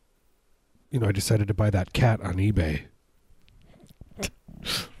I decided to buy that cat on eBay.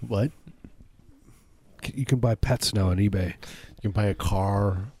 What? You can buy pets now on eBay. You can buy a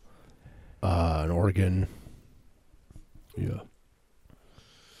car, an organ. Yeah.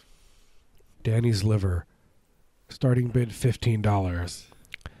 Danny's liver. Starting bid $15.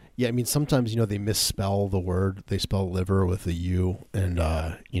 Yeah, I mean, sometimes, they misspell the word. They spell liver with a U, and,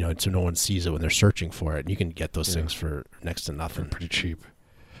 so no one sees it when they're searching for it. And you can get those things for next to nothing. Pretty cheap.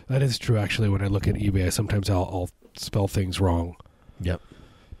 That is true, actually. When I look at eBay, sometimes I'll spell things wrong. Yep.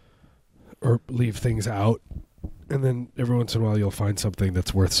 Or leave things out. And then every once in a while you'll find something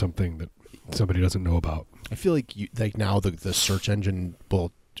that's worth something that somebody doesn't know about. I feel like now the search engine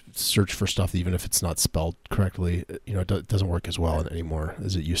will search for stuff even if it's not spelled correctly. It doesn't work as well anymore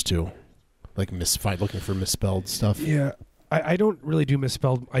as it used to. Like looking for misspelled stuff. Yeah. I don't really do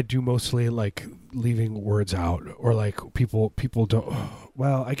misspelled. I do mostly like leaving words out, or like people don't.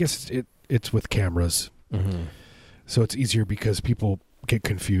 Well, I guess it's with cameras, so it's easier because people get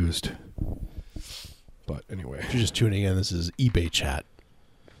confused. But anyway, if you're just tuning in, this is eBay chat.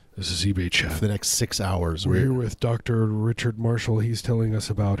 This is eBay chat. For the next 6 hours. We're here with Dr. Richard Marshall. He's telling us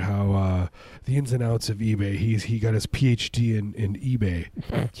about how the ins and outs of eBay. He got his PhD in eBay.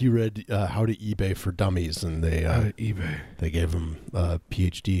 He read How to eBay for Dummies, and they gave him a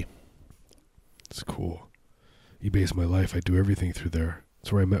PhD. It's cool. eBay's my life. I do everything through there.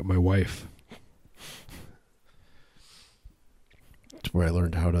 That's where I met my wife. It's where I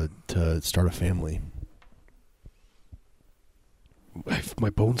learned how to start a family. My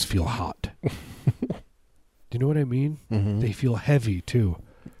bones feel hot. Do you know what I mean? Mm-hmm. They feel heavy too.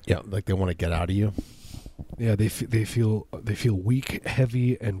 Yeah, like they want to get out of you. Yeah, they feel weak,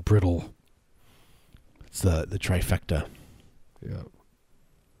 heavy, and brittle. It's the trifecta. Yeah.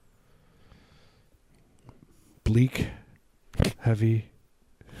 Bleak, heavy.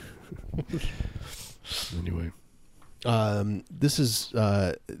 Anyway, this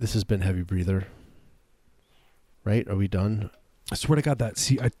has been Heavy Breather. Right? Are we done? I swear to God, I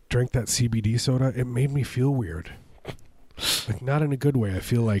drank that CBD soda. It made me feel weird. Like, not in a good way. I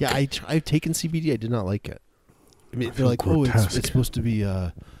feel like... Yeah, I've taken CBD. I did not like it. I mean, they're like, grotesque. it's supposed to be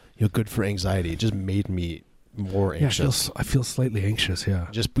good for anxiety. It just made me more anxious. Yeah, I feel slightly anxious, yeah.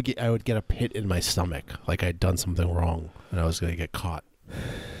 I would get a pit in my stomach, like I'd done something wrong, and I was going to get caught.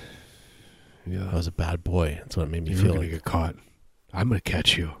 Yeah. I was a bad boy. That's what it made me You're feel going like. to get caught. I'm going to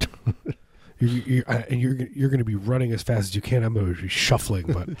catch you. You're going to be running as fast as you can. I'm going to be shuffling,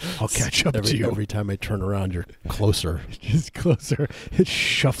 but I'll catch up to you. Every time I turn around, you're closer. Just closer. It's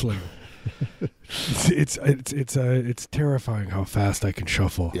shuffling. It's terrifying how fast I can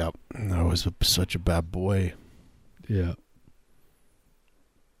shuffle. Yep. I was such a bad boy. Yeah.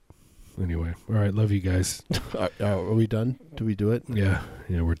 Anyway, all right. Love you guys. Are we done? Do we do it? Yeah,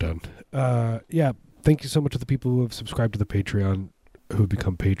 we're done. Yeah. Thank you so much to the people who have subscribed to the Patreon, who have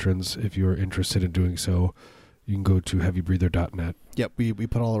become patrons. If you're interested in doing so, you can go to heavybreather.net. Yep, we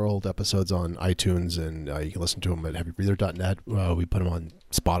put all our old episodes on iTunes, and you can listen to them at heavybreather.net. We put them on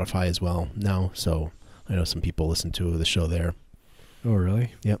Spotify as well now, so I know some people listen to the show there. Oh,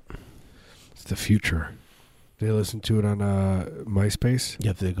 really? Yep. It's the future. They listen to it on MySpace?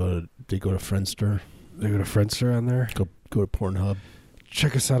 Yep, they go to Friendster. They go to Friendster on there? Go to Pornhub.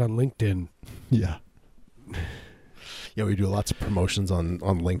 Check us out on LinkedIn. Yeah. Yeah, we do lots of promotions on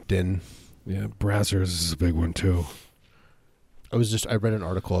LinkedIn. Yeah, Brazzers is a big one too. I read an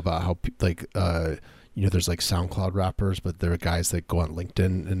article about how there's like SoundCloud rappers, but there are guys that go on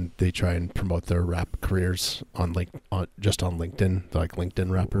LinkedIn and they try and promote their rap careers on LinkedIn. They're like LinkedIn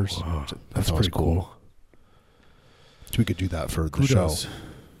rappers. Wow, that's pretty cool. So we could do that for the show.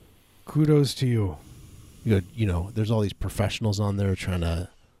 Kudos to you. There's all these professionals on there trying to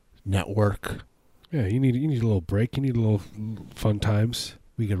network. Yeah, you need a little break. You need a little fun times.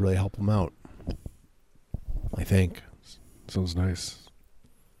 We could really help them out, I think. Sounds nice.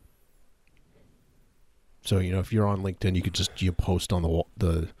 So, if you're on LinkedIn, you could just post on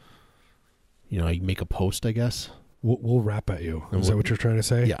the you make a post, I guess. We'll rap at you. And Is that what you're trying to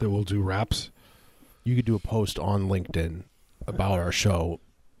say? Yeah. That we'll do raps? You could do a post on LinkedIn about our show.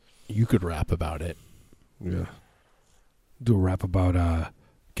 You could rap about it. Yeah. Do a rap about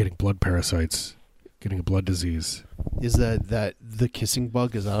getting blood parasites, getting a blood disease. Is that the kissing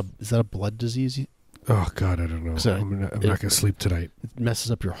bug? Is that a blood disease? Oh, God, I don't know. I'm not going to sleep tonight. It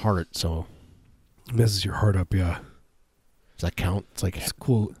messes up your heart, so... Messes your heart up, yeah. Does that count? It's like... It's a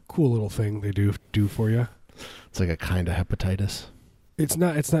cool little thing they do for you. It's like a kind of hepatitis. It's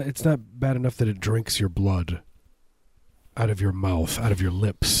not bad enough that it drinks your blood out of your mouth, out of your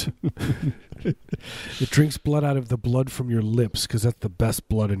lips. It drinks blood out of the blood from your lips because that's the best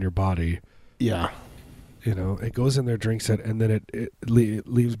blood in your body. Yeah. It goes in there, drinks it, and then it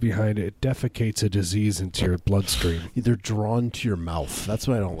leaves behind, it defecates a disease into your bloodstream. They're drawn to your mouth. That's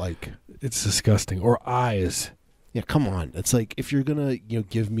what I don't like. It's disgusting. Or eyes. Yeah, come on. It's like if you're gonna,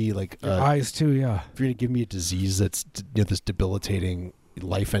 give me like eyes too. Yeah. If you're gonna give me a disease that's this debilitating,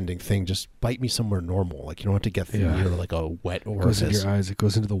 life-ending thing, just bite me somewhere normal. Like you don't have to get through like a wet orifice. It goes into your eyes. It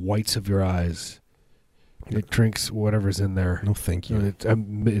goes into the whites of your eyes. It drinks whatever's in there. No, thank you.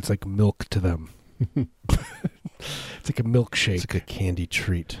 It's like milk to them. It's like a milkshake. It's like a candy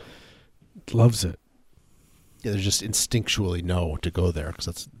treat. Loves it. Yeah, they just instinctually know to go there because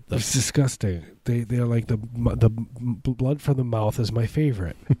that's it's disgusting. They're like the blood from the mouth is my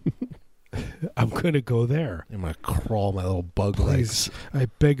favorite. I'm gonna go there. I'm gonna crawl my little bug Please, legs. I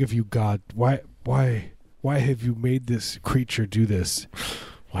beg of you, God. Why have you made this creature do this?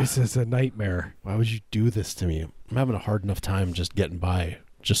 Why? This is a nightmare. Why would you do this to me? I'm having a hard enough time just getting by.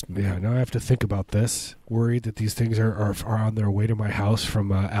 Now I have to think about this. Worried that these things are on their way to my house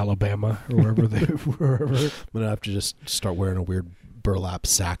from Alabama or wherever wherever. I'm gonna have to just start wearing a weird burlap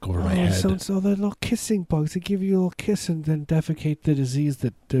sack over my head. So the little kissing bugs, they give you a little kiss and then defecate the disease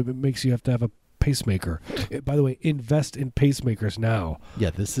that makes you have to have a pacemaker. By the way, invest in pacemakers now.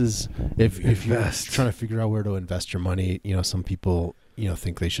 Yeah, this is if you're Invest. trying to figure out where to invest your money. Some people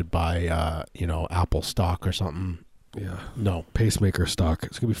think they should buy Apple stock or something. Yeah. No. Pacemaker stock.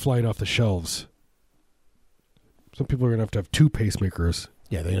 It's going to be flying off the shelves. Some people are going to have two pacemakers.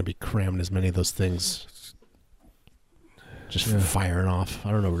 Yeah, they're going to be cramming as many of those things. Just firing off.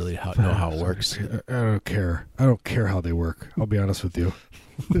 I don't know really how it works. I don't care. I don't care how they work. I'll be honest with you.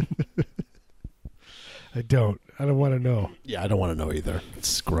 I don't want to know. Yeah, I don't want to know either.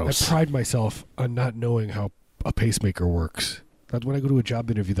 It's gross. I pride myself on not knowing how a pacemaker works. When I go to a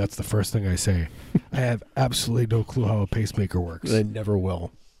job interview, that's the first thing I say. I have absolutely no clue how a pacemaker works. I never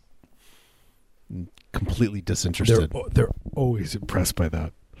will. Completely disinterested. They're always impressed by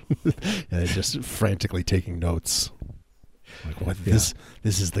that. Yeah, just frantically taking notes. Like, what? Yeah.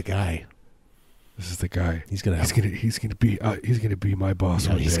 This is the guy. This is the guy. He's gonna be my boss.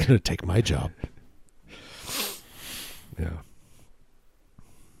 Yeah, he's gonna take my job. Yeah.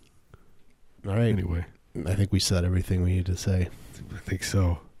 All right. Anyway, I think we said everything we need to say. I think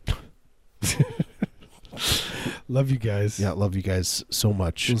so. Love you guys. Yeah, love you guys so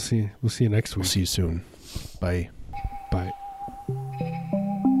much. We'll see you next week. We'll see you soon. Bye. Bye.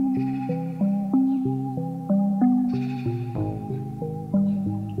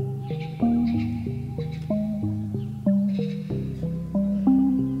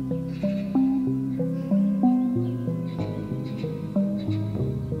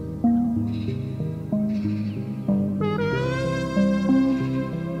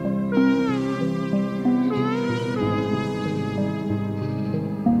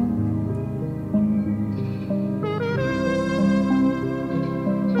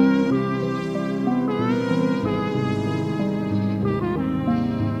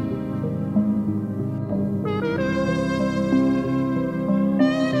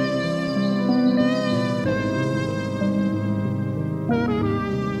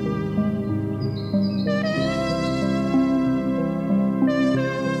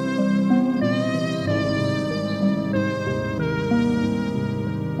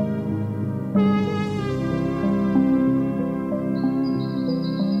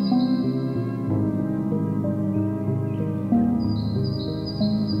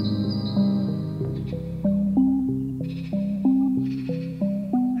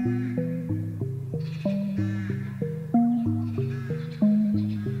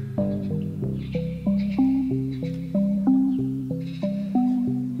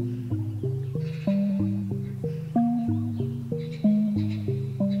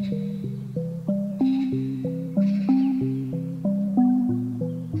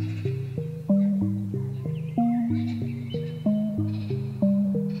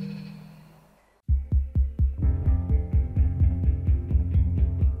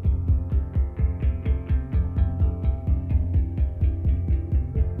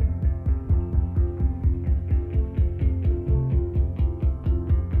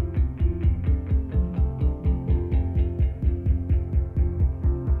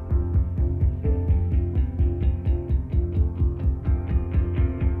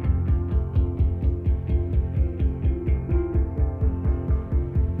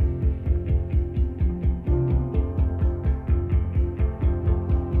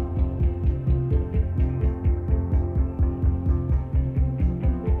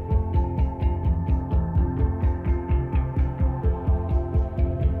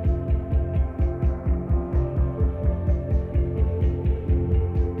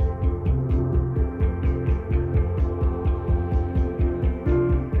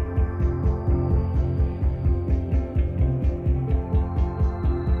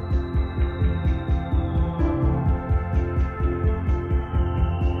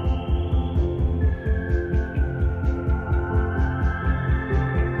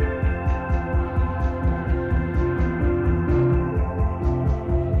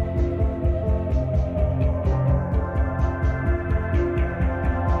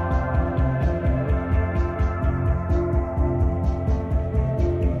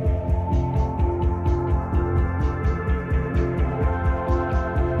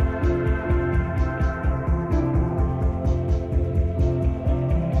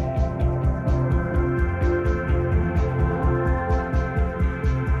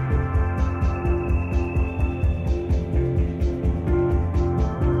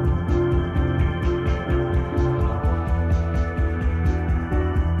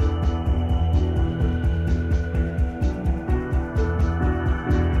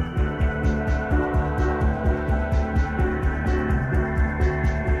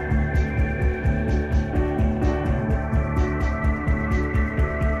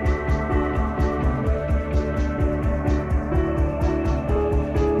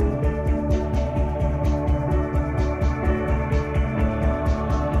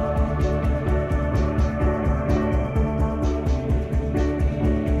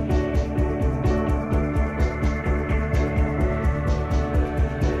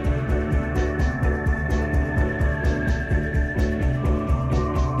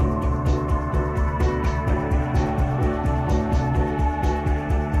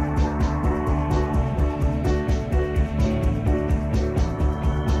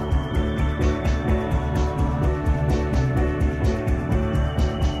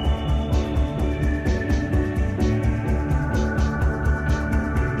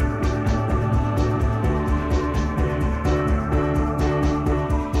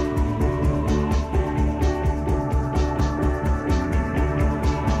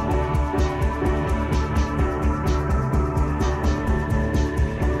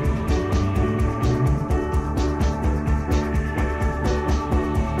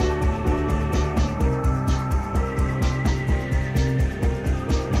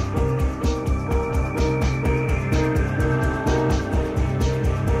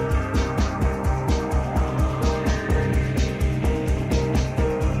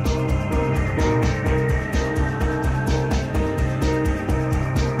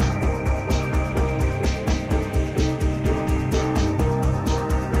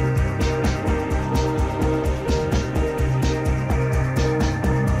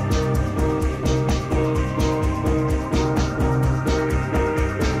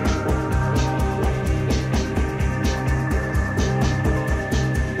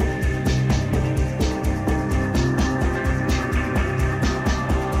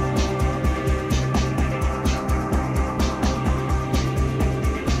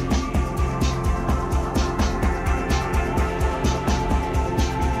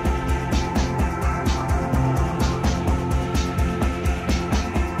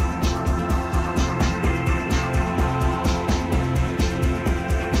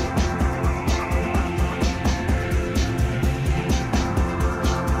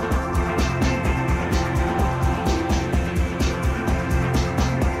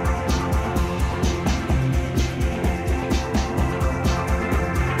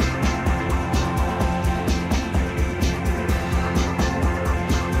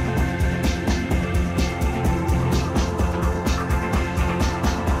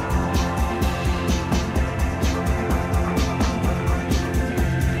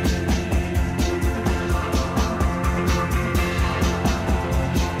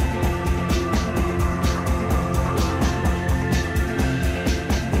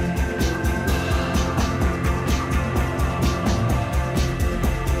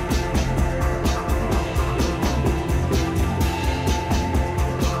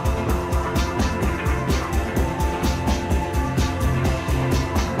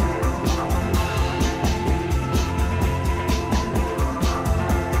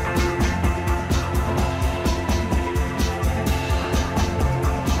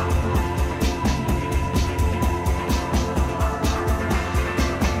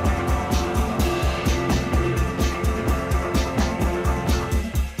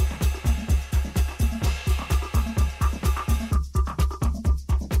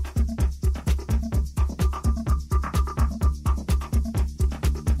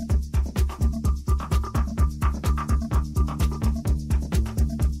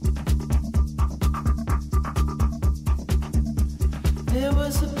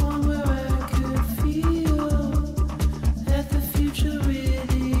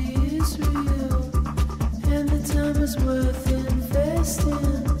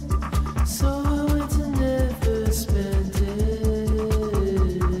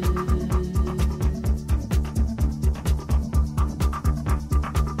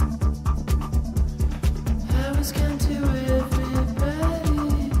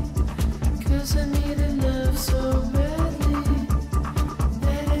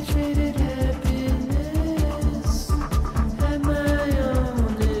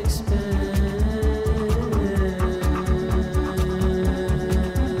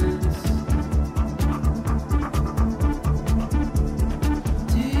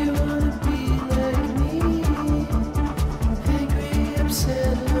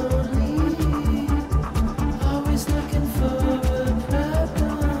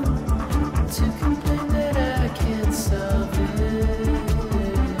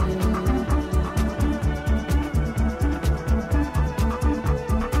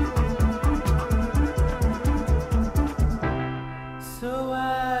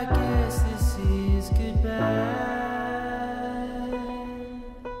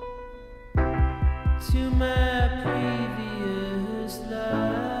 to my previous lives.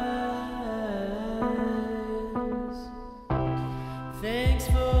 Thanks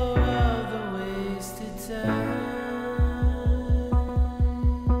for